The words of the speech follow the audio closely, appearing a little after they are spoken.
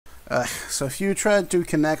So if you tried to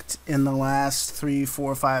connect in the last 3,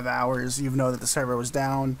 4, 5 hours, you know that the server was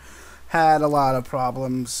down, had a lot of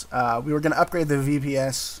problems. We were going to upgrade the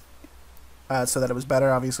VPS so that it was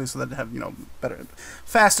better, obviously, so that it have, better,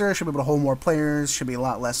 faster, should be able to hold more players, should be a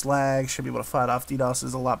lot less lag, should be able to fight off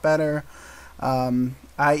DDoSes a lot better.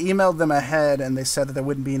 I emailed them ahead and they said that there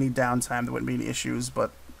wouldn't be any downtime, there wouldn't be any issues,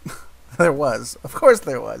 but there was. Of course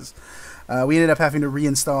there was. We ended up having to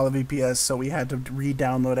reinstall the VPS, so we had to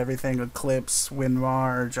re-download everything with clips,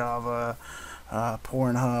 WinRAR, Java,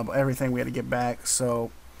 Pornhub, everything we had to get back.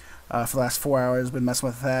 So for the last 4 hours, been messing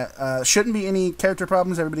with that. Shouldn't be any character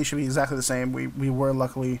problems. Everybody should be exactly the same. We were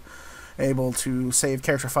luckily able to save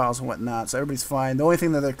character files and whatnot, so everybody's fine. The only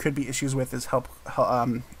thing that there could be issues with is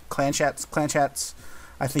clan chats. Clan chats,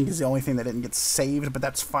 I think, is the only thing that didn't get saved, but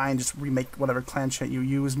that's fine. Just remake whatever clan chat you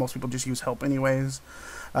use. Most people just use help anyways.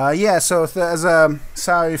 Yeah, so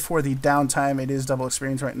sorry for the downtime. It is double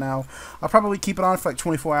experience right now. I'll probably keep it on for like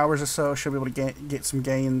 24 hours or so. Should be able to get some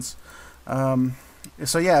gains.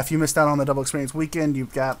 So yeah, if you missed out on the double experience weekend,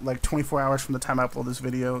 you've got like 24 hours from the time I upload this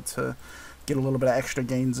video to get a little bit of extra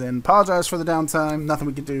gains in. Apologize for the downtime. Nothing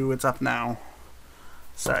we can do. It's up now.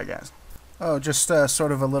 Sorry, guys. Oh, just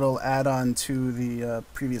sort of a little add-on to the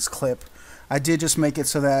previous clip. I did just make it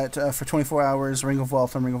so that for 24 hours, Ring of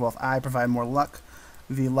Wealth and Ring of Wealth I provide more luck.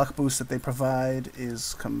 The luck boost that they provide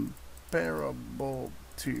is comparable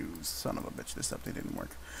to... Son of a bitch, this update didn't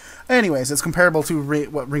work. Anyways, it's comparable to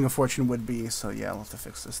what Ring of Fortune would be, so yeah, I'll have to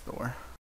fix this door.